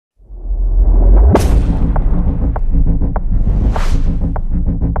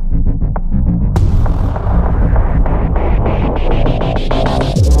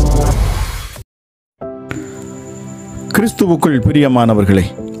கிறிஸ்துவுக்குள் பிரியமானவர்களே,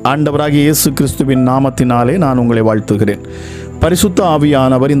 ஆண்டவராகிய இயேசு கிறிஸ்துவின் நாமத்தினாலே நான் உங்களை வாழ்த்துகிறேன். பரிசுத்த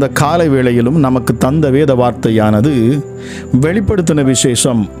ஆவியானவர் இந்த காலை வேளையிலும் நமக்கு தந்த வேத வார்த்தையானது வெளிப்படுத்தின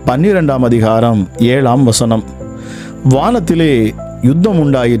விசேஷம் 12ஆம் அதிகாரம் 7ஆம் வசனம். வானத்திலே யுத்தம்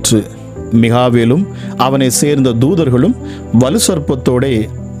உண்டாயிற்று. மிகாவேலும் அவனை சேர்ந்த தூதர்களும் வலு சர்ப்பத்தோடே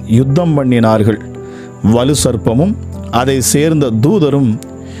யுத்தம் பண்ணினார்கள். வலு சர்ப்பமும் அதை சேர்ந்த தூதரும்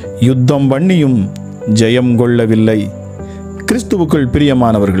யுத்தம் பண்ணியும் ஜெயம் கொள்ளவில்லை. கிறிஸ்துவுக்குள்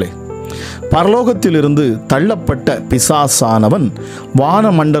பிரியமானவர்களே, பரலோகத்திலிருந்து தள்ளப்பட்ட பிசாசானவன்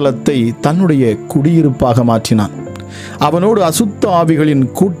வானமண்டலத்தை தன்னுடைய குடியிருப்பாக மாற்றினான். அவனோடு அசுத்த ஆவிகளின்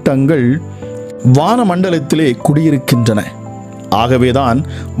கூட்டங்கள் வானமண்டலத்திலே குடியிருக்கின்றன. ஆகவேதான்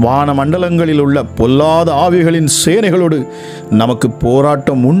வானமண்டலங்களில் உள்ள பொல்லாத ஆவிகளின் சேனைகளோடு நமக்கு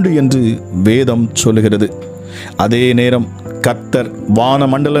போராட்டம் உண்டு என்று வேதம் சொல்லுகிறது. அதே நேரம் கர்த்தர்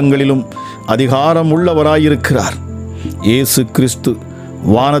வானமண்டலங்களிலும் அதிகாரம் உள்ளவராயிருக்கிறார். இயேசு கிறிஸ்து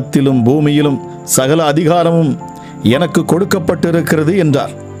வானத்திலும் பூமியிலும் சகல அதிகாரமும் எனக்கு கொடுக்கப்பட்டிருக்கிறது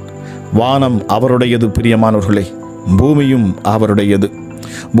என்றார். வானம் அவருடையது பிரியமானவர்களே, பூமியும் அவருடையது.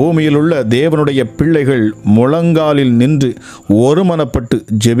 பூமியில் உள்ள தேவனுடைய பிள்ளைகள் முழங்காலில் நின்று ஒருமனப்பட்டு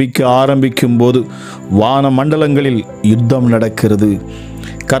ஜெபிக்க ஆரம்பிக்கும் போது வானமண்டலங்களில் யுத்தம் நடக்கிறது.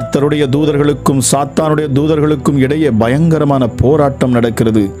 கர்த்தருடைய தூதர்களுக்கும் சாத்தானுடைய தூதர்களுக்கும் இடையே பயங்கரமான போராட்டம்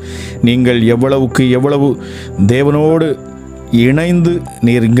நடக்கிறது. நீங்கள் எவ்வளவு தேவனோடு இணைந்து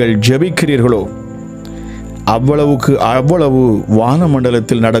நீங்கள் ஜெபிக்கிறீர்களோ அவ்வளவு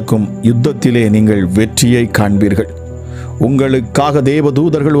வானமண்டலத்தில் நடக்கும் யுத்தத்திலே நீங்கள் வெற்றியை காண்பீர்கள். உங்களுக்காக தேவ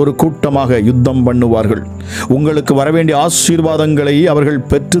தூதர்கள் ஒரு கூட்டமாக யுத்தம் பண்ணுவார்கள். உங்களுக்கு வரவேண்டிய ஆசீர்வாதங்களை அவர்கள்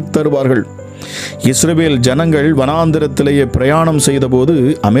பெற்றுத் தருவார்கள். இஸ்ரவேல் ஜனங்கள் வனாந்திரத்திலேயே பிரயாணம் செய்தபோது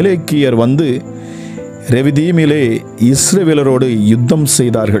அமலேக்கியர் வந்து ரெவிதீமிலே இஸ்ரவேலரோடு யுத்தம்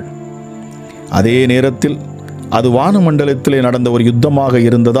செய்தார்கள். அதே நேரத்தில் அது வானமண்டலத்திலே நடந்த ஒரு யுத்தமாக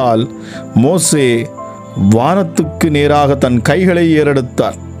இருந்ததால் மோசே வானத்துக்கு நேராக தன் கைகளை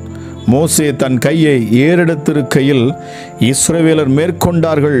ஏறெடுத்தார். மோசே தன் கையை ஏறெடுத்திருக்கையில் இஸ்ரவேலர்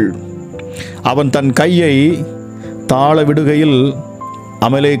மேற்கொண்டார்கள். அவன் தன் கையை தாழ விடுகையில்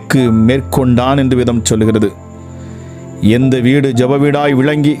அமலேக்கு மேற்கொண்டான் என்று வேதம் சொல்லுகிறது. எந்த வீடு ஜெப வீடாய்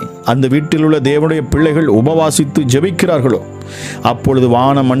விளங்கி அந்த வீட்டில் உள்ள தேவனுடைய பிள்ளைகள் உபவாசித்து ஜெபிக்கிறார்களோ அப்பொழுது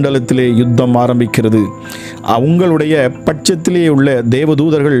வான மண்டலத்திலே யுத்தம் ஆரம்பிக்கிறது. உங்களுடைய பட்சத்திலே உள்ள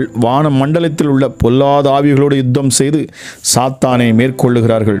தேவதூதர்கள் வான மண்டலத்தில் உள்ள பொல்லாத ஆவிகளோடு யுத்தம் செய்து சாத்தானை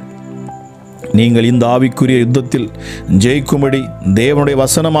மேற்கொள்ளுகிறார்கள். நீங்கள் இந்த ஆவிக்குரிய யுத்தத்தில் ஜெயிக்கும்படி தேவனுடைய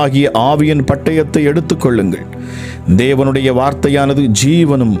வசனமாகிய ஆவியின் பட்டயத்தை எடுத்துக்கொள்ளுங்கள். தேவனுடைய வார்த்தையானது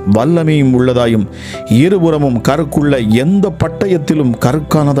ஜீவனும் வல்லமையும் உள்ளதாயும் இருபுறமும் கருக்குள்ள எந்த பட்டயத்திலும்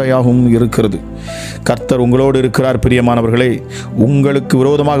கருக்கானதாகவும் இருக்கிறது. கர்த்தர் உங்களோடு இருக்கிறார் பிரியமானவர்களே. உங்களுக்கு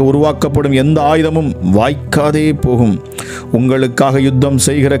விரோதமாக உருவாக்கப்படும் எந்த ஆயுதமும் வாய்க்காதே போகும். உங்களுக்காக யுத்தம்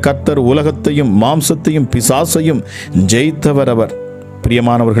செய்கிற கர்த்தர் உலகத்தையும் மாம்சத்தையும் பிசாசையும் ஜெயித்தவர் அவர்.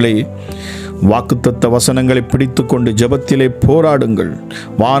 பிரியமானவர்களே, வாக்குத்தத்த வசனங்களை பிடித்து கொண்டு ஜெபத்திலே போராடுங்கள்.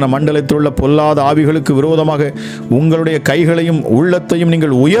 வான மண்டலத்தில் உள்ள பொல்லாத ஆவிகளுக்கு விரோதமாக உங்களுடைய கைகளையும் உள்ளத்தையும்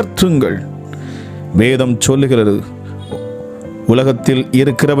நீங்கள் உயர்த்துங்கள். வேதம் சொல்லுகிறது, உலகத்தில்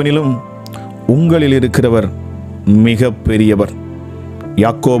இருக்கிறவனிலும் உங்களில் இருக்கிறவர் மிக பெரியவர்.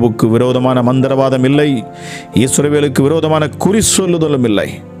 யாக்கோபுக்கு விரோதமான மந்திரவாதம் இல்லை, இஸ்ரவேலுக்கு விரோதமான குறி சொல்லுதலும்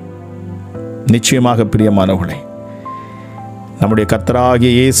இல்லை. நிச்சயமாக பிரியமானவர்களே, நம்முடைய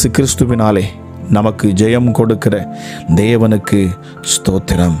கர்த்தராகிய இயேசு கிறிஸ்துவினாலே நமக்கு ஜெயம் கொடுக்கிற தேவனுக்கு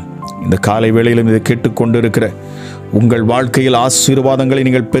ஸ்தோத்திரம். இந்த காலை வேளையிலும் இதை கேட்டுக்கொண்டிருக்கிற உங்கள் வாழ்க்கையில் ஆசீர்வாதங்களை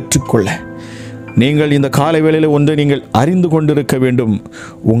நீங்கள் பெற்றுக்கொள்ள நீங்கள் இந்த காலை வேளையில் ஒன்றை நீங்கள் அறிந்து கொண்டிருக்க வேண்டும்.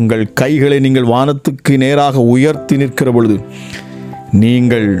 உங்கள் கைகளை நீங்கள் வானத்துக்கு நேராக உயர்த்தி நிற்கிற பொழுது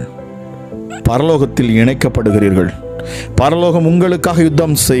நீங்கள் பரலோகத்தில் இணைக்கப்படுகிறீர்கள். பரலோகம் உங்களுக்காக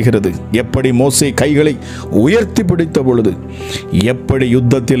யுத்தம் செய்கிறது. எப்படி மோசே கைகளை உயர்த்தி பிடித்த பொழுது எப்படி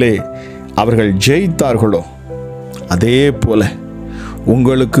யுத்தத்திலே அவர்கள் ஜெயித்தார்களோ அதே போல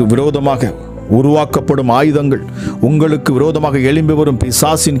உங்களுக்கு விரோதமாக உருவாக்கப்படும் ஆயுதங்கள், உங்களுக்கு விரோதமாக எழும்பி வரும்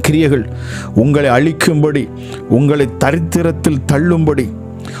பிசாசின் கிரியைகள் உங்களை அழிக்கும்படி, உங்களை தரித்திரத்தில் தள்ளும்படி,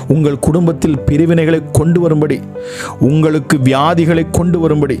 உங்கள் குடும்பத்தில் பிரிவினைகளை கொண்டு வரும்படி, உங்களுக்கு வியாதிகளை கொண்டு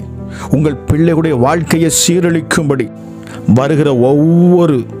வரும்படி, உங்கள் பிள்ளைகளுடைய வாழ்க்கையை சீரழிக்கும்படி வருகிற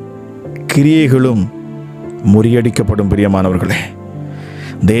ஒவ்வொரு கிரியைகளும் முறியடிக்கப்படும். பிரியமானவர்களே,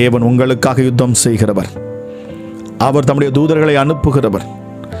 தேவன் உங்களுக்காக யுத்தம் செய்கிறவர். அவர் தம்முடைய தூதர்களை அனுப்புகிறவர்.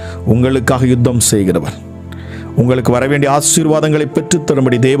 உங்களுக்காக யுத்தம் செய்கிறவர். உங்களுக்கு வரவேண்டிய ஆசீர்வாதங்களை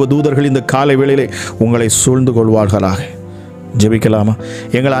பெற்றுத்தரும்படி தேவ தூதர்கள் இந்த காலை வேளையிலே உங்களை சூழ்ந்து கொள்வார்களாக. ஜெபிக்கலாமா?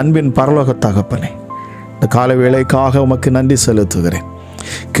 எங்கள் அன்பின் பரலோக தகப்பனே, இந்த காலை வேளைக்காக உமக்கு நன்றி செலுத்துகிறேன்.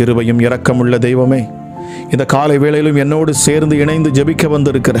 கிருபையும் இரக்கமுள்ள தெய்வமே, இந்த காலை வேளையிலும் என்னோடு சேர்ந்து இணைந்து ஜெபிக்க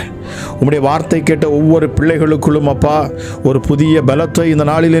வந்திருக்கிற உம்முடைய வார்த்தை கேட்ட ஒவ்வொரு பிள்ளைகளுக்குள்ளும் அப்பா ஒரு புதிய பலத்தை இந்த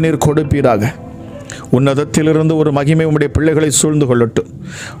நாளிலே நீர் கொடுப்பீராக. உன்னதத்திலிருந்து ஒரு மகிமை உம்முடைய பிள்ளைகளை சூழ்ந்து கொள்ளட்டும்.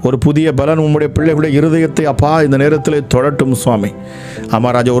 ஒரு புதிய பலன் உம்முடைய பிள்ளைகளுடைய இருதயத்தை அப்பா இந்த நேரத்தில் தொடட்டும் சுவாமி.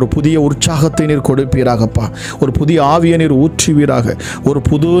 ராஜா, ஒரு புதிய உற்சாகத்தை நீர் கொடுப்பீராகப்பா. ஒரு புதிய ஆவியை நீர் ஊற்றுவீராக. ஒரு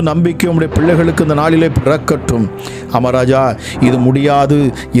புது நம்பிக்கை உம்முடைய பிள்ளைகளுக்கு இந்த நாளிலே பிறக்கட்டும். ராஜா, இது முடியாது,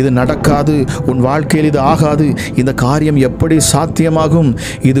 இது நடக்காது, உன் வாழ்க்கையில் இது ஆகாது, இந்த காரியம் எப்படி சாத்தியமாகும்,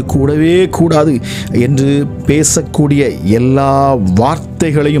 இது கூடவே கூடாது என்று பேசக்கூடிய எல்லா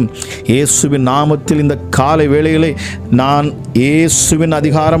வார்த்தைகளையும் இயேசுவின் நாமத்தில் இந்த காலை வேளையிலே நான் இயேசுவின்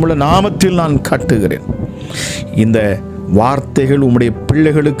அதிகாரமுள்ள நாமத்தில் நான் கட்டுகிறேன். இந்த வார்த்தைகள் உம்முடைய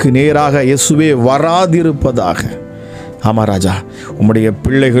பிள்ளைகளுக்கு நேராக இயேசுவே வராதிருப்பதாக. ராஜா, உம்முடைய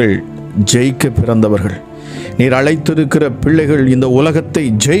பிள்ளைகள் ஜெயிக்க பிறந்தவர்கள். நீர் அழைத்திருக்கிற பிள்ளைகள் இந்த உலகத்தை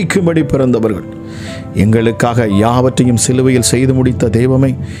ஜெயிக்கும்படி பிறந்தவர்கள். எங்களுக்காக யாவற்றையும் சிலுவையில் செய்து முடித்த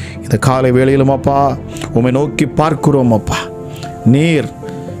தெய்வமே, இந்த காலை வேளையிலும் அப்பா உம்மை நோக்கி பார்க்கிறோம் அப்பா. நீர்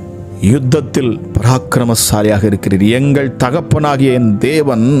யுத்தத்தில் பராக்கிரமசாலியாக இருக்கிறீர். எங்கள் தகப்பனாகிய என்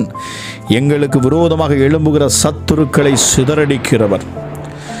தேவன் எங்களுக்கு விரோதமாக எழும்புகிற சத்துருக்களை சிதறடிக்கிறவர்.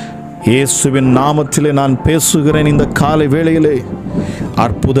 இயேசுவின் நாமத்திலே நான் பேசுகிறேன். இந்த காலை வேளையிலே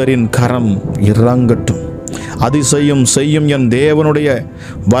அற்புதரின் கரம் இறங்கட்டும். அதிசயம் செய்யும் என் தேவனுடைய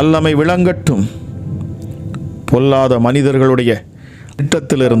வல்லமை விளங்கட்டும். பொல்லாத மனிதர்களுடைய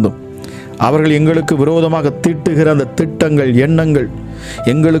திட்டத்திலிருந்தும் அவர்கள் எங்களுக்கு விரோதமாக தீட்டுகிற அந்த திட்டங்கள், எண்ணங்கள்,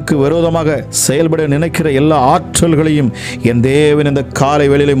 எங்களுக்கு விரோதமாக செயல்பட நினைக்கிற எல்லா ஆற்றல்களையும் என் தேவன் இந்த காலை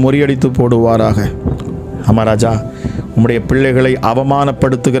வேளையிலே முறியடித்து போடுவாராக. ராஜா, உம்முடைய பிள்ளைகளை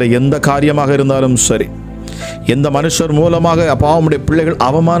அவமானப்படுத்துகிற எந்த காரியமாக இருந்தாலும் சரி, எந்த மனுஷர் மூலமாக அப்பா உம்முடைய பிள்ளைகள்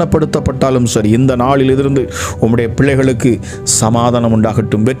அவமானப்படுத்தப்பட்டாலும் சரி, இந்த நாளில் இருந்து உம்முடைய பிள்ளைகளுக்கு சமாதானம்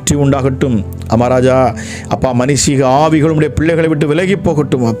உண்டாகட்டும், வெற்றி உண்டாகட்டும். ராஜா, அப்பா மனுஷீக ஆவிகள் உம்முடைய பிள்ளைகளை விட்டு விலகி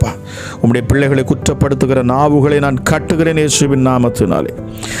போகட்டும். அப்பா, உம்முடைய பிள்ளைகளை குற்றப்படுத்துகிற நாவுகளை நான் கட்டுகிறேன் இயேசுவின் நாமத்தினாலே.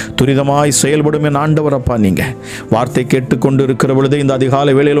 துரிதமாய் செயல்படும் என் ஆண்டவர் அப்பா, நீங்க வார்த்தை கேட்டுக்கொண்டு இருக்கிற பொழுது இந்த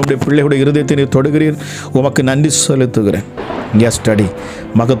அதிகாலை வேளையில் உம்முடைய பிள்ளைகளுடைய இருதயத்தை நீர் தொடுகிறீர். உமக்கு நன்றி செலுத்துகிறேன். எஸ்டடி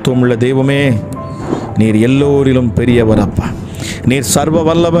மகத்துவம் உள்ள தெய்வமே, நீர் எல்லோரிலும் பெரியவர் அப்பா. நீர் சர்வ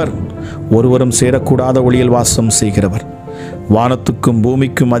வல்லவர், ஒருவரும் சேரக்கூடாத ஒளியில் வாசம் செய்கிறவர். வானத்துக்கும்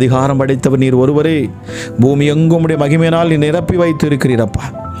பூமிக்கும் அதிகாரம் படைத்தவர் நீர் ஒருவரே. பூமி எங்கும் உடைய மகிமையினால் நீ நிரப்பி வைத்து இருக்கிறீரப்பா.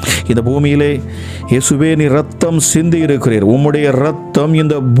 இந்த பூமியிலே இயேசுவே நீ ரத்தம் சிந்தி இருக்கிறீர். உம்முடைய ரத்தம்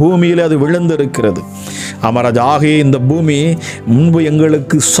இந்த பூமியிலே அது விழுந்திருக்கிறது. ராஜா, ஆகிய இந்த பூமி முன்பு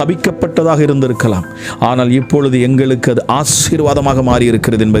எங்களுக்கு சபிக்கப்பட்டதாக இருந்திருக்கலாம், ஆனால் இப்பொழுது எங்களுக்கு அது ஆசீர்வாதமாக மாறி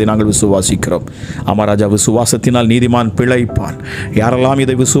இருக்கிறது என்பதை நாங்கள் விசுவாசிக்கிறோம். ராஜா, விசுவாசத்தினால் நீதிமான் பிழைப்பான். யாரெல்லாம்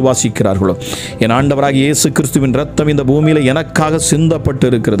இதை விசுவாசிக்கிறார்களோ, என் ஆண்டவராகிய இயேசு கிறிஸ்துவின் ரத்தம் இந்த பூமியிலே எனக்காக சிந்தப்பட்டு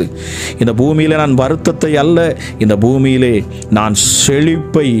இருக்கிறது. இந்த பூமியிலே நான் வருத்தத்தை அல்ல, இந்த பூமியிலே நான்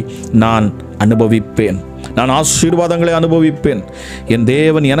செழிப்பை நான் அனுபவிப்பேன். நான் ஆசீர்வாதங்களை அனுபவிப்பேன். என்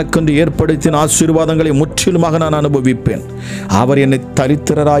தேவன் எனக்கென்று ஏற்படுத்தின ஆசீர்வாதங்களை முற்றிலுமாக நான் அனுபவிப்பேன். அவர் என்னை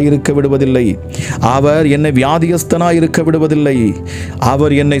தரித்திரராயிருக்க விடுவதில்லை. அவர் என்னை வியாதியஸ்தனாயிருக்க விடுவதில்லை.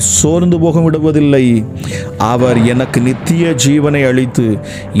 அவர் என்னை சோர்ந்து போக விடுவதில்லை. அவர் எனக்கு நித்திய ஜீவனை அளித்து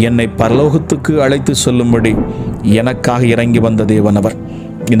என்னை பரலோகத்துக்கு அழைத்து செல்லும்படி எனக்காக இறங்கி வந்த தேவன் அவர்.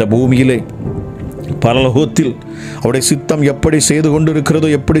 இந்த பூமியிலே பரலோகத்தில் அவருடைய சித்தம் எப்படி செய்து கொண்டிருக்கிறதோ,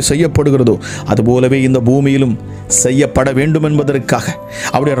 எப்படி செய்யப்படுகிறதோ, அதுபோலவே இந்த பூமியிலும் செய்யப்பட வேண்டும் என்பதற்காக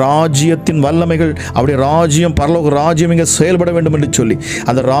அவருடைய ராஜ்யத்தின் வல்லமைகள், அவருடைய ராஜ்யம், பரலோக ராஜ்யம் இங்கே செயல்பட வேண்டும் என்று சொல்லி,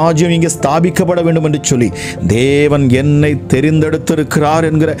 அந்த ராஜ்யம் இங்கே ஸ்தாபிக்கப்பட வேண்டும் என்று சொல்லி தேவன் என்னை தெரிந்தெடுத்திருக்கிறார்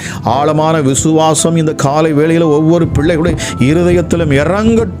என்கிற ஆழமான விசுவாசம் இந்த காலை வேளையில் ஒவ்வொரு பிள்ளைகளுடைய இருதயத்திலும்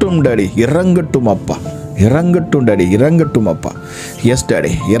இறங்கட்டும் டாடி, இறங்கட்டும் அப்பா, இறங்கட்டும் டாடி, இறங்கட்டும் அப்பா. எஸ் டாடி,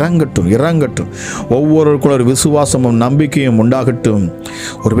 இறங்கட்டும், இறங்கட்டும். ஒவ்வொருவருக்குள்ள ஒரு விசுவாசமும் நம்பிக்கையும் உண்டாகட்டும்.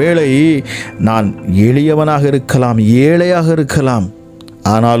 ஒருவேளை நான் எளியவனாக இருக்கலாம், ஏழையாக இருக்கலாம்,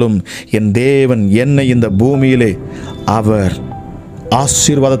 ஆனாலும் என் தேவன் என்னை இந்த பூமியிலே அவர்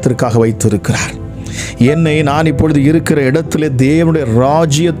ஆசீர்வாதத்திற்காக வைத்திருக்கிறார். என்னை நான் இப்பொழுது இருக்கிற இடத்திலே தேவனுடைய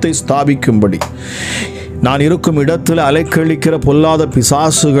ராஜ்யத்தை ஸ்தாபிக்கும்படி, நான் இருக்கும் இடத்தில் அலைக்கழிக்கிற பொல்லாத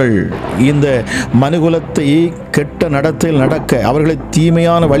பிசாசுகள் இந்த மனுகுலத்தை கெட்ட நடத்தையில் நடக்க, அவர்களை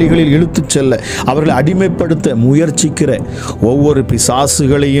தீமையான வழிகளில் இழுத்துச் செல்ல, அவர்களை அடிமைப்படுத்த முயற்சிக்கிற ஒவ்வொரு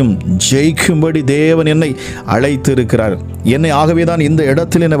பிசாசுகளையும் ஜெயிக்கும்படி தேவன் என்னை அழைத்து இருக்கிறார். என்னை ஆகவே தான் இந்த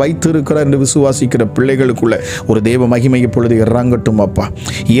இடத்தில் என்னை வைத்திருக்கிறார் என்று விசுவாசிக்கிற பிள்ளைகளுக்குள்ள ஒரு தேவ மகிமை இப்பொழுது இறங்கட்டும் அப்பா.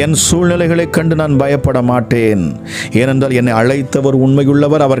 என் சூழ்நிலைகளை கண்டு நான் பயப்பட மாட்டேன். ஏனென்றால் என்னை அழைத்தவர்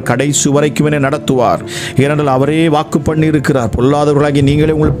உண்மையுள்ளவர், அவர் கடைசி வரைக்கும் என்னை நடத்துவார். ஏனென்றால் அவரே வாக்கு பண்ணி இருக்கிறார், பொல்லாதவர்களாகி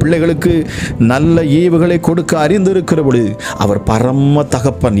நீங்களே உங்கள் பிள்ளைகளுக்கு நல்ல ஈவுகளை கொடுக்க அறிந்திருக்கிற பொழுது அவர் பரம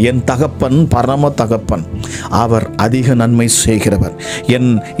தகப்பன், என் தகப்பன் பரம தகப்பன், அவர் அதிக நன்மை செய்கிறவர். என்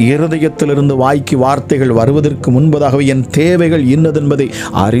இருதயத்திலிருந்து வாய்க்கு வார்த்தைகள் வருவதற்கு முன்பதாகவே என் தேவைகள் இன்னதென்பதை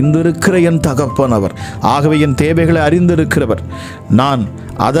அறிந்திருக்கிற என் தகப்பன் அவர். ஆகவே என் தேவைகளை அறிந்திருக்கிறவர். நான்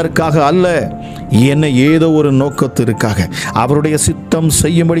அதற்காக அல்ல, என்னை ஏதோ ஒரு நோக்கத்திற்காக அவருடைய சித்தம்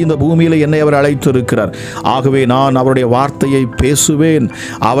செய்யும்படி இந்த பூமியில் என்னை அவர் அழைத்திருக்கிறார். ஆகவே நான் அவருடைய வார்த்தையை பேசுவேன்,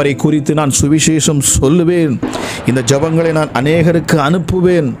 அவரை குறித்து நான் சுவிசேஷம் சொல்லுவேன், இந்த ஜெபங்களை நான் அநேகருக்கு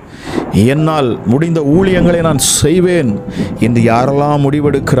அனுப்புவேன், என்னால் முடிந்த ஊழியங்களை நான் செய்வேன் என்று யாரெல்லாம்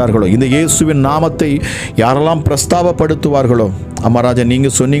முடிவெடுக்கிறார்களோ, இந்த இயேசுவின் நாமத்தை யாரெல்லாம் பிரஸ்தாபப்படுத்துவார்களோ, அம்மாராஜா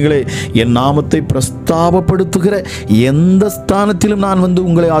நீங்கள் சொன்னீங்களே, என் நாமத்தை பிரஸ்தாபப்படுத்துகிற எந்த ஸ்தானத்திலும் நான் வந்து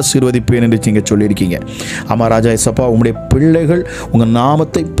உங்களை ஆசீர்வதிப்பேன் என்று நீங்கள் சொல்லியிருக்கீங்க. அம்மாராஜா இயேசப்பா, உங்களுடைய பிள்ளைகள் உங்கள்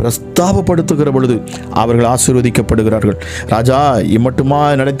நாமத்தை பிரஸ்தாபப்படுத்துகிற பொழுது அவர்கள் ஆசீர்வதிக்கப்படுகிறார்கள். ராஜா, இம்மட்டுமா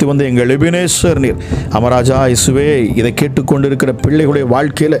நடத்தி வந்த எங்கள் எபினேசர் நீர். அம்மாராஜா இயேசுவே, இதை கேட்டுக்கொண்டிருக்கிற பிள்ளைகளுடைய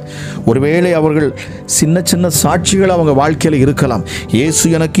வாழ்க்கையில் ஒருவேளை அவர்கள் சின்ன சின்ன சாட்சிகள் அவங்க வாழ்க்கையில் இருக்கலாம். இயேசு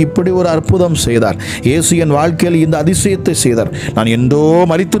எனக்கு இப்படி ஒரு அற்புதம் செய்தார், இயேசு என் வாழ்க்கையில் இந்த அதிசயத்தை செய்தார், நான் என்றோ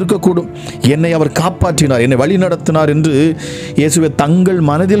மரித்திருக்கக்கூடும், என்னை அவர் காப்பாற்றினார், என்னை வழி நடத்தினார் என்று இயேசுவை தங்கள்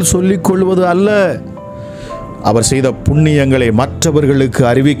மனதில் சொல்லிக் கொள்வது அல்ல, அவர் செய்த புண்ணியங்களை மற்றவர்களுக்கு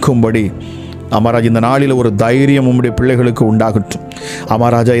அறிவிக்கும்படி அமராஜ் இந்த நாளில் ஒரு தைரியம் உம்முடைய பிள்ளைகளுக்கு உண்டாகட்டும்.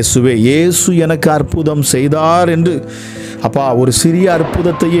 அமராஜா இயேசுவே, இயேசு எனக்கு அற்புதம் செய்தார் என்று அப்பா ஒரு சிறிய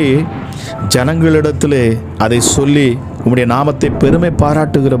அற்புதத்தையே ஜனங்களிடத்திலே அதை சொல்லி உம்முடைய நாமத்தை பெருமை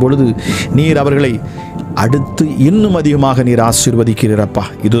பாராட்டுகிற பொழுது நீர் அவர்களை அடுத்து இன்னும் அதிகமாக நீர் ஆசீர்வதிக்கிறீரப்பா.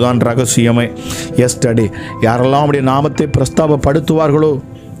 இதுதான் ரகசியமே. எஸ்டர்டே யாரெல்லாம் உம்முடைய நாமத்தை பிரஸ்தாபப்படுத்துவார்களோ,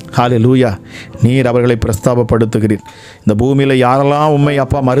 ஹல்லேலூயா, நீர் அவர்களை பிரஸ்தாபப்படுத்துகிறீர். இந்த பூமியில் யாரெல்லாம் உம்மை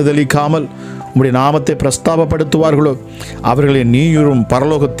அப்பா மறுதலிக்காமல் உம்முடைய நாமத்தை பிரஸ்தாபப்படுத்துவார்களோ அவர்களை நீரும்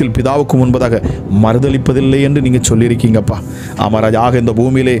பரலோகத்தில் பிதாவுக்கு முன்பதாக மறுதலிப்பதில்லை என்று நீங்கள் சொல்லியிருக்கீங்கப்பா. ஆமாராஜ், ஆக இந்த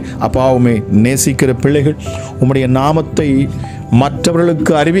பூமியிலே அப்பா உம்மை நேசிக்கிற பிள்ளைகள் உம்முடைய நாமத்தை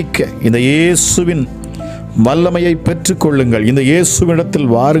மற்றவர்களுக்கு அறிவிக்க இந்த இயேசுவின் வல்லமையை பெற்றுக்கொள்ளுங்கள். இந்த இயேசுவிடத்தில்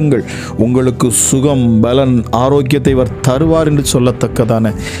வாருங்கள், உங்களுக்கு சுகம், பலன், ஆரோக்கியத்தை அவர் தருவார் என்று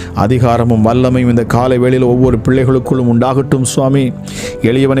சொல்லத்தக்கதான அதிகாரமும் வல்லமையும் இந்த காலை வேளையில் ஒவ்வொரு பிள்ளைகளுக்குள்ளும் உண்டாகட்டும். சுவாமி,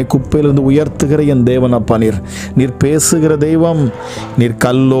 எளியவனை குப்பையிலிருந்து உயர்த்துகிற என் தேவன் அப்பா, நீர் பேசுகிற தெய்வம், நீர்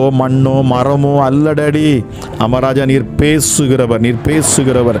கல்லோ மண்ணோ மரமோ அல்லடடி. அமராஜா, நீர்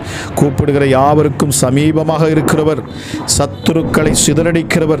பேசுகிறவர், கூப்பிடுகிற யாவருக்கும் சமீபமாக இருக்கிறவர், சத்துருக்களை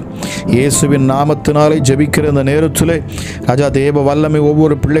சிதறடிக்கிறவர். இயேசுவின் நாமத்தினாலே ஜெபிக்கிற இந்த நேரத்திலே ராஜா தேவ வல்லமை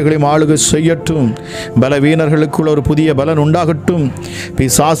ஒவ்வொரு பிள்ளைகளையும் ஆளுகை செய்யட்டும். பலவீனர்களுக்குள்ள ஒரு புதிய பலன் உண்டாகட்டும்.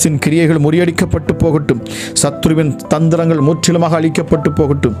 பிசாசின் கிரியைகள் முறியடிக்கப்பட்டு போகட்டும். சத்துருவின் தந்திரங்கள் முற்றிலுமாக அழிக்கப்பட்டு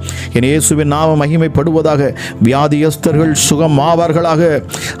போகட்டும். என் இயேசுவின் நாம மகிமைப்படுவதாக. வியாதியஸ்தர்கள் சுகம் ஆவார்களாக.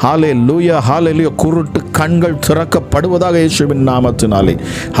 ஹல்லேலூயா, ஹல்லேலூயா. குருட்டு கண்கள் திறக்கப்படுவதாக இயேசுவின் நாமத்தினாலே.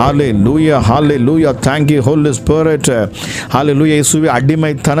 ஹல்லேலூயா, ஹல்லேலூயா. Thank you holy spirit. ஹல்லேலூயா. இயேசுவே,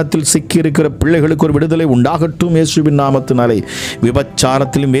 அடிமைத்தனத்தில் சிக்கி இருக்கிற பிள்ளைகளுக்கு ஒரு விடுதலை உண்டாகட்டும் இயேசுவின் நாமத்தினாலே.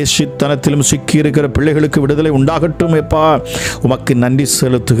 விபச்சாரத்திலும் வேசித்தனத்திலும் சிக்கி இருக்கிற பிள்ளைகளுக்கு விடுதலை உண்டாகட்டும். எப்பா, உமக்கு நன்றி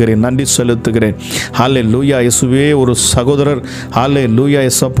செலுத்துகிறேன். ஹல்லேலூயா. இயேசுவே, ஒரு சகோதரர் ஹல்லேலூயா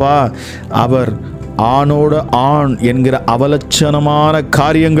இயேசப்பா, அவர் ஆணோட ஆண் என்கிற அவலட்சணமான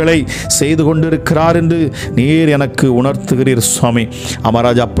காரியங்களை செய்து கொண்டிருக்கிறார் என்று நீர் எனக்கு உணர்த்துகிறீர் சுவாமி.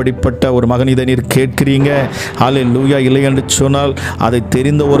 அமராஜ், அப்படிப்பட்ட ஒரு மகன் இதை நீர் கேட்கிறீங்க. ஹல்லேலூயா. இல்லை என்று சொன்னால் அதை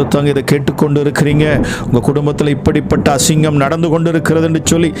தெரிந்த ஒருத்தவங்க இதை கேட்டுக்கொண்டு இருக்கிறீங்க. உங்கள் குடும்பத்தில் இப்படிப்பட்ட அசிங்கம் நடந்து கொண்டு இருக்கிறது என்று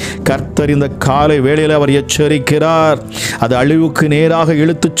சொல்லி கர்த்தர் இந்த காலை வேளையில் அவர் எச்சரிக்கிறார். அது அழிவுக்கு நேராக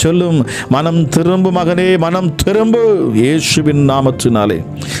இழுத்து செல்லும். மனம் திரும்பு மகனே, மனம் திரும்பு இயேசுவின் நாமத்தினாலே.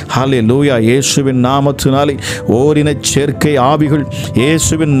 ஹல்லேலூயா. இயேசுவின் நாமத்தினாலே ஓரின சேர்க்கை ஆவிகள்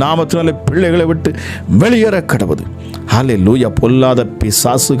இயேசுவின் நாமத்தினாலே பிள்ளைகளை விட்டு வெளியேற கடவுது. ஹல்லேலூயா. பொல்லாத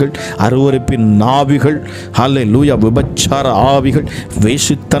பிசாசுகள், அருவருப்பின் ஆவிகள், ஹல்லேலூயா, விபச்சார ஆவிகள்,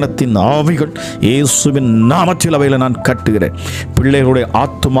 வேசித்தனத்தின் ஆவிகள் இயேசுவின் நாமத்தில் அவைகளை நான் கட்டுகிறேன். பிள்ளைகளுடைய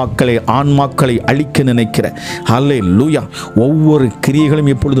ஆத்துமாக்களை, ஆன்மாக்களை அழிக்க நினைக்கிற ஹல்லேலூயா ஒவ்வொரு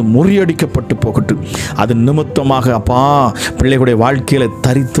கிரியைகளும் இப்பொழுது முறியடிக்கப்பட்டு போகட்டும். அது நிமித்தமாக அப்பா பிள்ளைகளுடைய வாழ்க்கையில்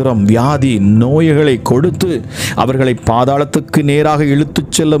தரித்திரம், வியாதி, நோய்களை கொடுத்து அவர்களை பாதாளத்துக்கு நேராக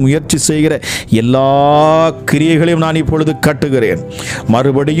இழுத்துச் செல்ல முயற்சி செய்கிற எல்லா கிரியைகளையும் நான் நான் இப்பொழுது கட்டுகிறேன்.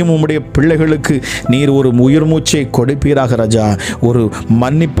 மறுபடியும் உம்முடைய பிள்ளைகளுக்கு நீர் ஒரு உயிர் மூச்சை கொடுப்பீராக ராஜா. ஒரு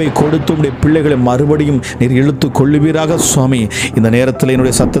மன்னிப்பை கொடுத்து உம்முடைய பிள்ளைகளை மறுபடியும் நீர் இழுத்து கொள்ளுவீராக சுவாமி. இந்த நேரத்தில்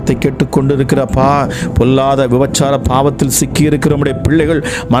என்னுடைய சத்தத்தை கேட்டுக்கொண்டிருக்கிறப்பா, பொல்லாத விபச்சார பாவத்தில் சிக்கி இருக்கிற உம்முடைய பிள்ளைகள்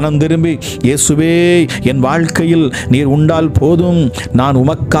மனம் திரும்பி, இயேசுவே என் வாழ்க்கையில் நீர் உண்டால் போதும், நான்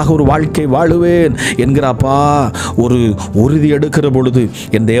உமக்காக ஒரு வாழ்க்கை வாழுவேன் என்கிறாப்பா ஒரு உறுதி எடுக்கிற பொழுது,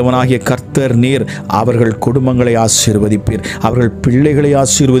 என் தேவனாகிய கர்த்தர் நீர் அவர்கள் குடும்பங்களை ஆசீர்வதிப்பீர், அவர்கள் பிள்ளைகளை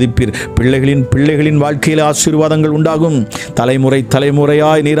ஆசீர்வதிப்பீர். பிள்ளைகளின் பிள்ளைகளின் வாழ்க்கையில் ஆசீர்வாதங்கள் உண்டாகும். தலைமுறை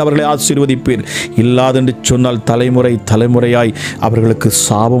தலைமுறையாய் நீர் அவர்களை ஆசீர்வதிப்பீர். இல்லாதென்று சொன்னால் தலைமுறை தலைமுறையாய் அவர்களுக்கு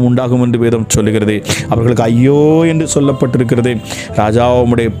சாபம் உண்டாகும் என்று வேதம் சொல்லுகிறது. அவர்களுக்கு ஐயோ என்று சொல்லப்பட்டிருக்கிறது. ராஜா,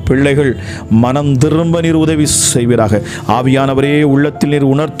 உம்முடைய பிள்ளைகள் மனம் திரும்ப நீர் உதவி செய்வீராக. ஆவியானவரே, உள்ளத்தில் நீர்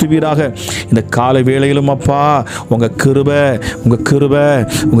உணர்த்துவீராக. இந்த காலை வேளையிலும் அப்பா உங்க கிருபை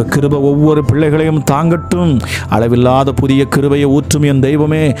ஒவ்வொரு பிள்ளைகளையும் தாங்கட்டும். அளவில்லாத புதிய கிருபையை ஊற்றும் என்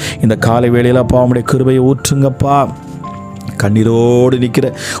தெய்வமே. இந்த காலை வேளையில் அப்பா உம்முடைய கிருபையை ஊற்றுங்கப்பா. கண்ணீரோடு நிற்கிற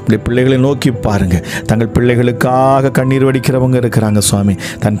உடைய பிள்ளைகளை நோக்கி பாருங்க. தங்கள் பிள்ளைகளுக்காக கண்ணீர் வடிக்கிறவங்க இருக்கிறாங்க சுவாமி.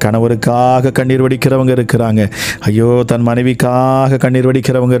 தன் கணவருக்காக கண்ணீர் வடிக்கிறவங்க இருக்கிறாங்க. ஐயோ, தன் மனைவிக்காக கண்ணீர்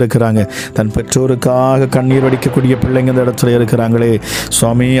வடிக்கிறவங்க இருக்கிறாங்க. தன் பெற்றோருக்காக கண்ணீர் வடிக்கக்கூடிய பிள்ளைங்க இந்த இடத்துல இருக்கிறாங்களே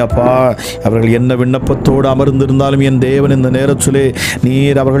சுவாமி. அப்பா, அவர்கள் என்ன விண்ணப்பத்தோடு அமர்ந்திருந்தாலும் என் தேவன் இந்த நேரத்திலே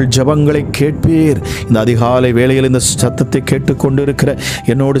நீர் அவர்கள் ஜெபங்களை கேட்பீர். இந்த அதிகாலை வேளையில் இந்த சத்தத்தை கேட்டுக்கொண்டு இருக்கிற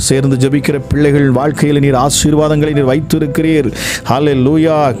என்னோடு சேர்ந்து ஜெபிக்கிற பிள்ளைகள் வாழ்க்கையில் நீர் ஆசீர்வாதங்களை நீர் வைத்திருக்கிறீர்.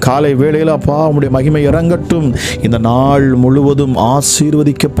 ஹல்லேலூயா. காலை வேளையில் அப்பா உம்முடைய மகிமை இறங்கட்டும். இந்த நாள் முழுவதும்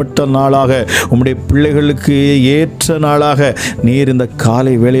ஆசீர்வதிக்கப்பட்ட நாளாக, உம்முடைய பிள்ளைகளுக்கு ஏற்ற நாளாக நீர் இந்த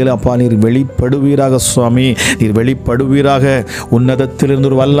காலை வேளையில் அப்பா நீர் வெளிப்படுவீராக சுவாமி. நீர் வெளிப்படுவீராக. உன்னதத்திலிருந்து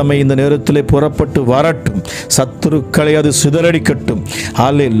ஒரு வல்லமை இந்த நேரத்தில் புறப்பட்டு வரட்டும். சத்துருக்களை அது சிதறடிக்கட்டும்.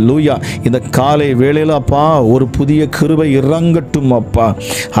 ஹல்லேலூயா. இந்த காலை வேளையில் அப்பா ஒரு புதிய கிருபை இறங்கட்டும் அப்பா.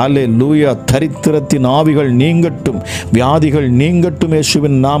 ஹல்லேலூயா. தரித்திரத்தின் ஆவிகள் நீங்கட்டும், வியாதிகள் நீங்கட்டும்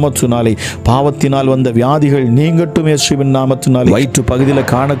இயேசுவின் நாமத்தினாலே. பாவத்தினால் வந்த வியாதிகள் நீங்கட்டும் இயேசுவின் நாமத்தினாலே. வயிற்று பகுதியில்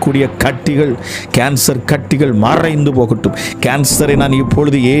காணக்கூடிய கட்டிகள், கேன்சர் கட்டிகள் மறைந்து போகட்டும். கேன்சரை நான்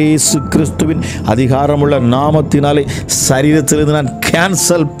இப்பொழுது இயேசு கிறிஸ்துவின் அதிகாரமுள்ள நாமத்தினாலே சரீரத்திலிருந்து நான்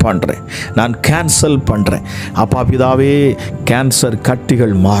கேன்சல் பண்றேன் அப்பா. பிதாவே, கேன்சர்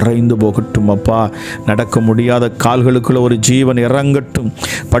கட்டிகள் மறைந்து போகட்டும் அப்பா. நடக்க முடியாத கால்களுக்குள்ள ஒரு ஜீவன் இறங்கட்டும்.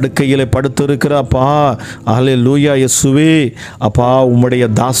 படுக்கையில் படுத்திருக்கிற அப்பா, ஹல்லேலூயா இயேசுவே அப்பா உம்முடைய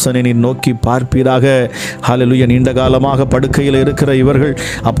தாசனை நீ நோக்கி பார்ப்பீராக. ஹல்லேலூயா. நீண்ட காலமாக படுக்கையில் இருக்கிற இவர்கள்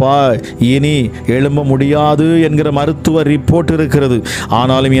அப்பா இனி எழும்ப முடியாது என்கிற மருத்துவ ரிப்போர்ட் இருக்கிறது.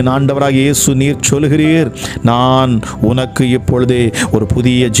 ஆனாலும் என் ஆண்டவராக இயேசு நீர் சொல்கிறீர், நான் உனக்கு இப்பொழுதே ஒரு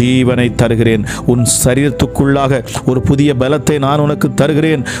புதிய ஜீவனை தருகிறேன். உன் சரீரத்துக்குள்ளாக ஒரு புதிய பலத்தை நான் உனக்கு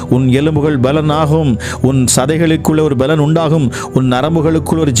தருகிறேன். உன் எலும்புகள் பலனாகும், உன் சதைகளுக்குள்ள ஒரு பலன் உண்டாகும், உன்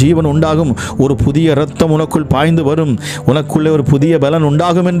நரம்புகளுக்குள் ஒரு ஜீவன் உண்டாகும், ஒரு புதிய இரத்தம் உனக்குள் பாய்ந்து வரும், உனக்குள்ளே ஒரு புதிய பலன்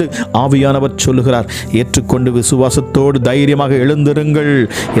உண்டாகும் என்று ஆவியானவர் சொல்லுகிறார். ஏற்றுக்கொண்டு விசுவாசத்தோடு தைரியமாக எழுந்திருங்கள்.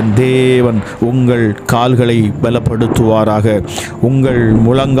 என் தேவன் உங்கள் கால்களை பலப்படுத்துவாராக, உங்கள்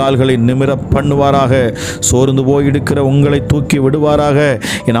முழங்கால்களை நிமிர பண்ணுவாராக. சோர்ந்து போயிருக்கிற உங்களை தூக்கி விடுவாராக.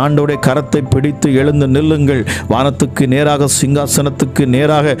 என் ஆண்டவருடைய கரத்தை பிடித்து எழுந்து நில்லுங்கள். வானத்துக்கு நேராக, சிங்காசனத்துக்கு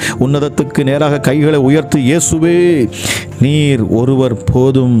நேராக, உன்னதத்துக்கு நேராக கைகளை உயர்த்தி, இயேசுவே நீர் ஒருவர்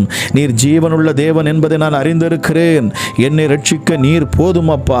போதும், நீர் ஜீவனுள்ள தேவன் என்பதை நான் அறிந்திருக்கிறேன், என்னை ரட்சிக்க நீர்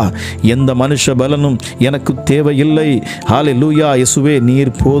போதும் அப்பா. எந்த மனுஷ பலனும் எனக்கு தேவையில்லை. ஹல்லேலூயா. இயேசுவே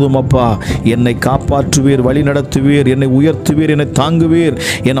நீர் போதும் அப்பா. என்னை காப்பாற்றுவீர், வழி நடத்துவீர், என்னை உயர்த்துவீர், என்னை தாங்குவீர்,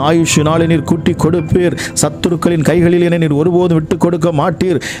 என் ஆயுஷ் நாளை நீர் கூட்டி கொடுப்பீர். சத்துருக்களின் கைகளில் என்னை நீர் ஒருபோதும் விட்டு கொடுக்க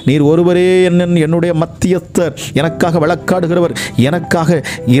மாட்டீர். நீர் ஒருவரே என்னுடைய மத்தியஸ்தர், எனக்காக வழக்காடுகிறவர், எனக்காக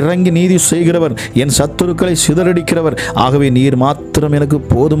இறங்கி நீதி செய்கிறவர், என் சத்துருக்களை சிதறடிக்கிறவர். ஆகவே நீர் மாத்திரம் எனக்கு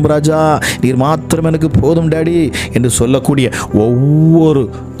போதும் ராஜா, நீர் மாத்திரம் எனக்கு போதும் டாடி என்று சொல்லக்கூடிய ஒவ்வொரு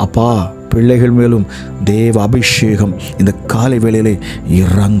அப்பா பிள்ளைகள் மேலும் தேவ அபிஷேகம் இந்த காலை வேளையிலே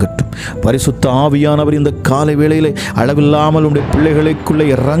இறங்கட்டும். பரிசுத்த ஆவியானவர் இந்த காலை வேளையிலே அளவில்லாமல் உடைய பிள்ளைகளுக்குள்ளே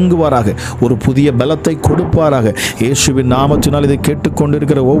இறங்குவாராக, ஒரு புதிய பலத்தை கொடுப்பாராக. இயேசுவின் நாமத்தினால் இதை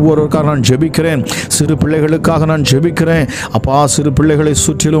கேட்டுக்கொண்டிருக்கிற ஒவ்வொருவருக்காக நான் ஜெபிக்கிறேன். சிறு பிள்ளைகளுக்காக நான் ஜெபிக்கிறேன் அப்பா. சிறு பிள்ளைகளை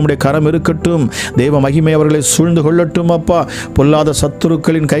சுற்றிலும் உடைய கரம் இருக்கட்டும். தேவ மகிமை அவர்களை சூழ்ந்து கொள்ளட்டும் அப்பா. பொல்லாத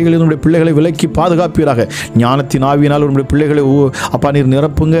சத்துருக்களின் கைகளில் உடைய பிள்ளைகளை விலக்கி பாதுகாப்பீராக. ஞானத்தின் ஆவியினால் உடைய பிள்ளைகளை அப்பா நீர்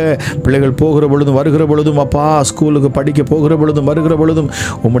நிரப்புங்க. பிள்ளைகள் பிள்ளைகள் போகிற பொழுதும் வருகிற பொழுதும் அப்பா, ஸ்கூலுக்கு படிக்க போகிற பொழுதும் வருகிற பொழுதும்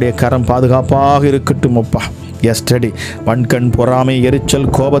உம்முடைய கரம் பாதுகாப்பாக இருக்கட்டும் அப்பா. எஸ்டடி வன்கண், பொறாமை, எரிச்சல்,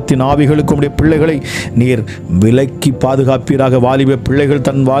 கோபத்தின் ஆவிகளுக்கு உம்முடைய பிள்ளைகளை நீர் விலக்கி பாதுகாப்பீராக. வாலிப பிள்ளைகள்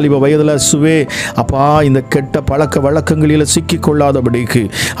தன் வாலிப வயதில் சுவே அப்பா இந்த கெட்ட பழக்க வழக்கங்களில் சிக்கிக்கொள்ளாதபடிக்கு,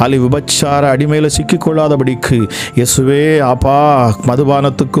 விபச்சார அடிமையில் சிக்கிக்கொள்ளாதபடிக்கு இயேசுவே அப்பா,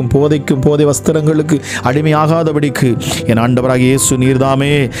 மதுபானத்துக்கும் போதைக்கும் போதை வஸ்திரங்களுக்கு அடிமையாகாதபடிக்கு என் ஆண்டவராக இயேசு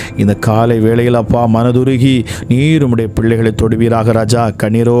நீர்தாமே இந்த காலை வேளையில் அப்பா மனதுருகி நீர் உம்முடைய பிள்ளைகளை தொடுவீராக ராஜா.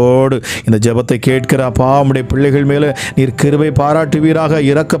 கண்ணீரோடு இந்த ஜெபத்தை கேட்கிற அப்பா உம்முடைய பிள்ளைகள் மேலே நீர் கிருபை பாராட்டுவீராக,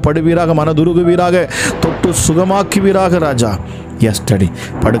 இரக்கப்படுவீராக, மனதுருகுவீராக, தொட்டு சுகமாக்குவீராக ராஜா. எஸ்டடி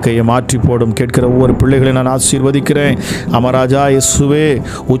படுக்கையை மாற்றி போடும் கேட்கிற ஒவ்வொரு பிள்ளைகளை நான் ஆசீர்வதிக்கிறேன். அமராஜா இயேசுவே,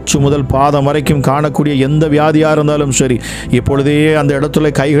 உச்சி முதல் பாதம் வரைக்கும் காணக்கூடிய எந்த வியாதியாக இருந்தாலும் சரி, இப்பொழுதே அந்த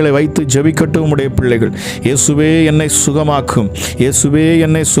இடத்துல கைகளை வைத்து ஜெபிக்கட்டும் உம்முடைய பிள்ளைகள். இயேசுவே என்னை சுகமாக்கும், இயேசுவே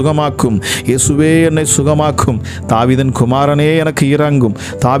என்னை சுகமாக்கும், இயேசுவே என்னை சுகமாக்கும். தாவீதின் குமாரனே எனக்கு இறங்கும்,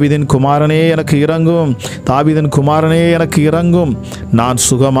 தாவீதின் குமாரனே எனக்கு இறங்கும், தாவீதின் குமாரனே எனக்கு இறங்கும். நான்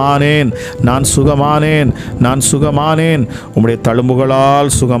சுகமானேன், நான் சுகமானேன், நான் சுகமானேன். உம்முடைய தழும்புகளால்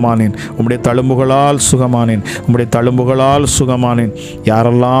சுகமானேன், உம்முடைய தழும்புகளால் சுகமானேன், உம்முடைய தழும்புகளால் சுகமானேன்.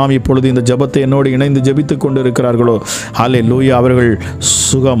 யாரெல்லாம் இப்பொழுது இந்த ஜெபத்தை என்னோடு இணைந்து ஜெபித்துக் கொண்டிருக்கிறார்களோ ஹல்லேலூயா, அவர்கள்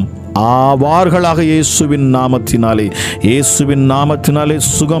சுகம் ஆவார்களாக. இயேசுவின் நாமத்தினாலே, இயேசுவின் நாமத்தினாலே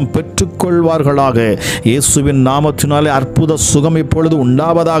சுகம் பெற்றுக்கொள்வார்களாக. இயேசுவின் நாமத்தினாலே அற்புத சுகம் இப்பொழுது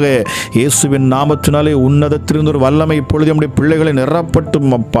உண்டாவதாக. இயேசுவின் நாமத்தினாலே உன்னதத்திலிருந்து ஒரு வல்லமை இப்பொழுது நம்முடைய பிள்ளைகளை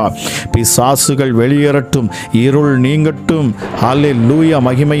நிரப்பட்டும் அப்பா. பிசாசுகள் வெளியேறட்டும், இருள் நீங்கட்டும். ஹல்லேலூயா,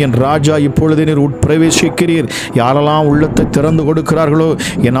 மகிமையின் ராஜா இப்பொழுது நீர் உட்பிரவேசிக்கிறீர். யாரெல்லாம் உள்ளத்தை திறந்து கொடுக்கிறார்களோ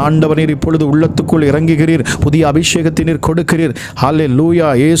என் ஆண்டவர் நீர் இப்பொழுது உள்ளத்துக்குள் இறங்குகிறீர், புதிய அபிஷேகத்தை நீர் கொடுக்கிறீர். ஹல்லேலூயா,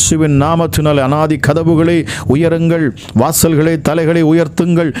 இயேசு நாமத்தினால் அநாதி கதவுகளை உயருங்கள், வாசல்களை தலைகளை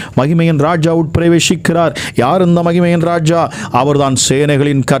உயர்த்துங்கள். மகிமையின் ராஜா உட்பிரவேசிக்கிறார். யார் இந்த மகிமையின் ராஜா? அவர்தான்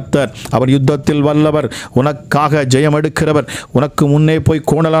சேனைகளின் கர்த்தர். அவர் யுத்தத்தில் வல்லவர், உனக்காக ஜெயம் எடுக்கிறவர், உனக்கு முன்னே போய்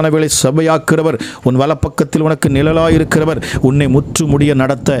கோணலானவர்களை சபையாக்கிறவர், உன் வலப்பக்கத்தில் உனக்கு நிழலாயிருக்கிறவர், உன்னை முற்று முடிய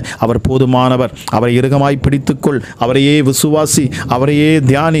நடத்த அவர் போதுமானவர். அவரை இறுகமாய் பிடித்துக்கொள், அவரையே விசுவாசி, அவரையே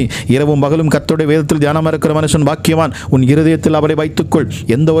தியானி. இரவும் பகலும் கர்த்தருடைய வேதத்தில் தியானம் இருக்கிற மனுஷன் பாக்கியவான். உன் இருதயத்தில் அவரை வைத்துக்கொள்,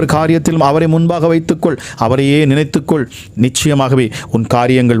 எந்த ஒரு காரியத்திலும் அவரை முன்பாக வைத்துக்கொள், அவரையே நினைத்துக்கொள். நிச்சயமாகவே உன்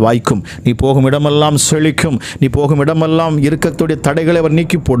காரியங்கள் வாய்க்கும், நீ போகும் இடமெல்லாம் செழிக்கும், நீ போகும் இடமெல்லாம் இருக்கக்கூடிய தடைகளை அவர்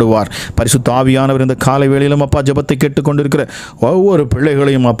நீக்கி போடுவார். பரிசுத்த ஆவியானவர் இந்த காலை வேளையிலும் அப்பா ஜெபத்தை கேட்டுக்கொண்டிருக்கிற ஒவ்வொரு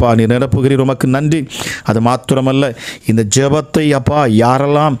பிள்ளைகளையும் அப்பா நீ நிரப்புகிறீர், உமக்கு நன்றி. அது மாத்திரமல்ல, இந்த ஜெபத்தை அப்பா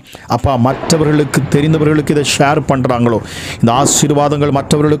யாரெல்லாம் அப்பா மற்றவர்களுக்கு தெரிந்தவர்களுக்கு இதை ஷேர் பண்ணுறாங்களோ, இந்த ஆசீர்வாதங்கள்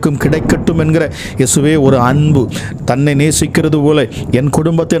மற்றவர்களுக்கும் கிடைக்கட்டும் என்கிற இயேசுவே ஒரு அன்பு, தன்னை நேசிக்கிறது போல என்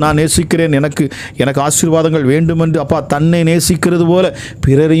குடும்பத்தை நான் நேசிக்கிறேன், எனக்கு ஆசீர்வாதங்கள் வேண்டும் என்று அப்பா தன்னை நேசிக்கிறது போல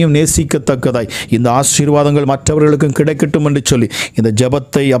பிறரையும் நேசிக்கத்தக்கதாய் இந்த ஆசீர்வாதங்கள் மற்றவர்களுக்கும் கிடைக்கட்டும் என்று சொல்லி இந்த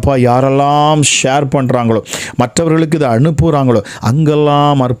ஜெபத்தை அப்பா யாரெல்லாம் ஷேர் பண்ணுறாங்களோ, மற்றவர்களுக்கு இதை அனுப்புகிறாங்களோ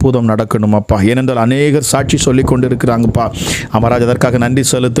அங்கெல்லாம் அற்புதம் நடக்கணும் அப்பா. ஏனென்றால் அநேகர் சாட்சி சொல்லி கொண்டிருக்கிறாங்கப்பா. அமராஜ், அதற்காக நன்றி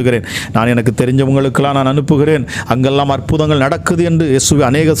செலுத்துகிறேன். நான் எனக்கு தெரிஞ்சவங்களுக்கெல்லாம் நான் அனுப்புகிறேன், அங்கெல்லாம் அற்புதங்கள் நடக்குது என்று இயேசுவே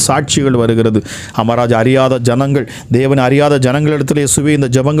அநேக சாட்சிகள் வருகிறது. அமராஜ், அறியாத ஜனங்கள், தேவனை அறியாத ஜனங்களிடத்தில் இயேசுவே இந்த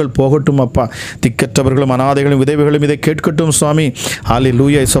ஜெபங்கள் போகட்டும் அப்பா. திக்கற்றவர்களும் அனாதைகளும் விதவைகளும் இதை கேட்கட்டும் சுவாமி.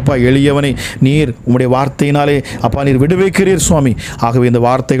 ஹல்லேலூயா இயேசுப்பா, எளியவனை நீர் உம்முடைய வார்த்தையினாலே அப்பா நீர் விடுவிக்கிறீர் சுவாமி. ஆகவே இந்த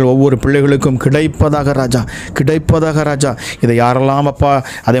வார்த்தைகள் ஒவ்வொரு பிள்ளைகளுக்கும் கிடைப்பதாக ராஜா, கிடைப்பதாக ராஜா. இதை யாரெல்லாம் அப்பா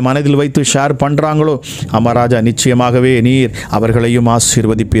அதை மனதில் வைத்து ஷேர் பண்ணுறாங்களோ அம்மா ராஜா, நிச்சயமாகவே நீர் அவர்களையும்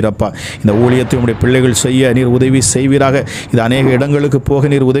ஆசீர்வதிப்பீரப்பா. இந்த ஊழியத்தை உம்முடைய பிள்ளைகள் செய்ய நீர் உதவி செய்வீராக. இது அநேக இடங்களுக்கு போக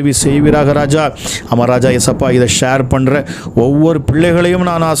நீர் உதவி செய்வீராக ராஜா. அம்மா ராஜா இயேசப்பா, இதை ஷேர் பண்ணுற ஒவ்வொரு பிள்ளைகளையும்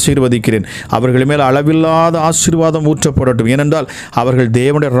நான் ஆசீர்வதிக்கிறேன். அவர்கள் மேல் அளவில்லாத ஆசீர்வாதம் ஊற்றப்படட்டும். ஏனென்றால் அவர்கள்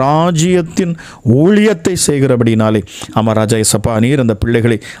தேவனுடைய ராஜ்யத்தின் ஊழியத்தை செய்கிறபடினாலே அம்மா ராஜா இயேசப்பா நீர் அந்த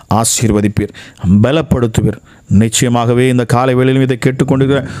பிள்ளைகளை ஆசீர்வதிப்பீர், பலப்படுத்துவீர். நிச்சயமாகவே இந்த காலை வேளையிலும் இதை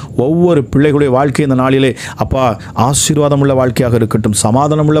கேட்டுக்கொண்டிருக்கிற ஒவ்வொரு பிள்ளைகளுடைய வாழ்க்கை இந்த நாளிலே அப்பா ஆசீர்வாதம் உள்ள வாழ்க்கையாக இருக்கட்டும்,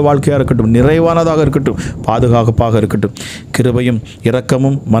 சமாதானம் உள்ள வாழ்க்கையாக இருக்கட்டும், நிறைவானதாக இருக்கட்டும், பாதுகாப்பாக இருக்கட்டும். கிருபையும்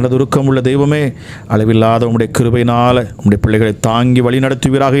இரக்கமும் மனதுருக்கம் உள்ள தெய்வமே, அளவில்லாத உம்முடைய கிருபையினால் உம்முடைய பிள்ளைகளை தாங்கி வழி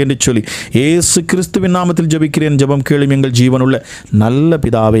நடத்துவீராக என்று சொல்லி இயேசு கிறிஸ்துவின் நாமத்தில் ஜெபிக்கிறேன். ஜெபம் கேளும் எங்கள் ஜீவனுள்ள நல்ல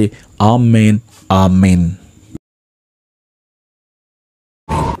பிதாவே. ஆமேன், ஆமேன்.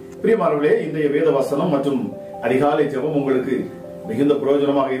 பிரியமானவர்களே, இன்றைய வேத வசனம் மற்றும் அதிகாலை ஜெபம் உங்களுக்கு மிகுந்த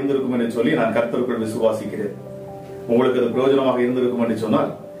பிரயோஜனமாக இருந்திருக்கும் என்று சொல்லி நான் கர்த்தருக்குள் விசுவாசிக்கிறேன். உங்களுக்கு அது பிரயோஜனமாக இருந்திருக்கும் என்று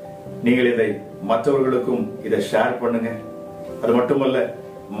சொன்னால் நீங்கள் இதை மற்றவர்களுக்கும் இதை ஷேர் பண்ணுங்க. அது மட்டுமல்ல,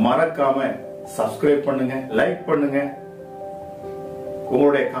 மறக்காம சப்ஸ்கிரைப் பண்ணுங்க, லைக் பண்ணுங்க,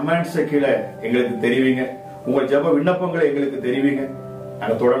 உங்களுடைய கமெண்ட்ஸ் கீழே எங்களுக்கு தெரிவிங்க, உங்கள் ஜெப விண்ணப்பங்களை எங்களுக்கு தெரிவிங்க.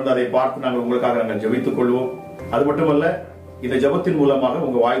 நாங்கள் தொடர்ந்து அதை பார்த்து நாங்கள் உங்களுக்காக நாங்கள் ஜெபித்துக் கொள்வோம். அது மட்டுமல்ல, இந்த ஜெபத்தின் மூலமாக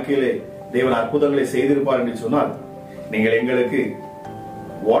உங்க வாழ்க்கையிலே தேவன் அற்புதங்களை செய்திருப்பார் என்று சொன்னால், நீங்கள் எங்களுக்கு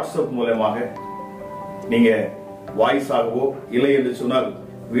வாட்ஸ்அப் மூலமாக நீங்க வாய்ஸ் ஆகவோ இல்லை என்று சொன்னால்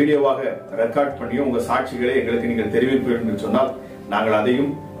வீடியோவாக ரெக்கார்ட் பண்ணியோ உங்க சாட்சிகளை எங்களுக்கு நீங்கள் தெரிவிப்பீர்கள் என்று சொன்னால், நாங்கள்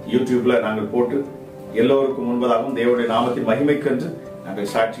அதையும் யூடியூப்ல நாங்கள் போட்டு எல்லோருக்கும் முன்பதாகவும் தேவனுடைய நாமத்தின் மகிமைக்கென்று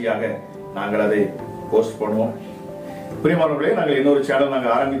நாங்கள் சாட்சியாக நாங்கள் அதை போஸ்ட் பண்ணுவோம். பிரியமானவர்களே, நாங்கள் இன்னொரு சேனல்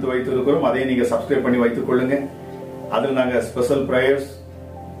நாங்கள் ஆரம்பித்து வைத்திருக்கிறோம். அதை நீங்க சப்ஸ்கிரைப் பண்ணி வைத்துக் கொள்ளுங்க. அதில் நாங்கள் ஸ்பெஷல் பிரேயர்ஸ்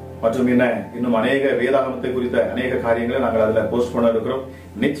மற்றும் இன்னும் அநேக வேதாகமத்தை குறித்த அநேக காரியங்களை நாங்கள் அதில் போஸ்ட் பண்ண இருக்கிறோம்.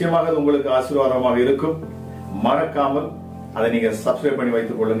 நிச்சயமாக அது உங்களுக்கு ஆசீர்வாதமாக இருக்கும். மறக்காமல் அதை நீங்க சப்ஸ்கிரைப் பண்ணி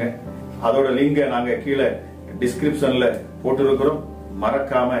வைத்துக் கொள்ளுங்க. அதோட லிங்கை நாங்க கீழே டிஸ்கிரிப்ஷன்ல போட்டிருக்கிறோம்.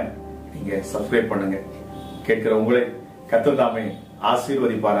 மறக்காம நீங்க சப்ஸ்கிரைப் பண்ணுங்க. கேட்கிற உங்களை கர்த்தர் தாமே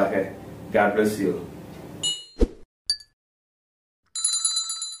ஆசீர்வதிப்பாராக. God bless you.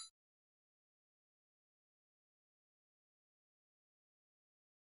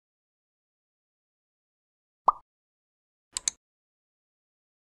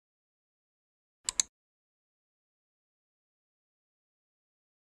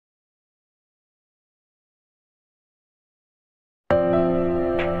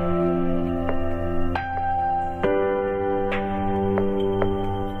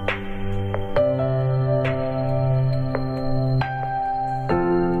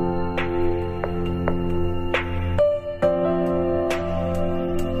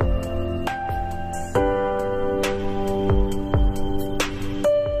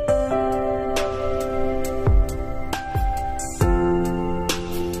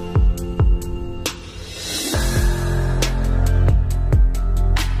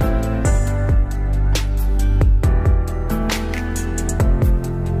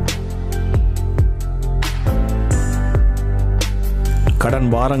 கடன்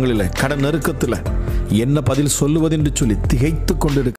வாரங்களில், கடன் நெருக்கத்தில் என்ன பதில் சொல்லுவதென்று சொல்லி திகைத்து கொண்டிருக்க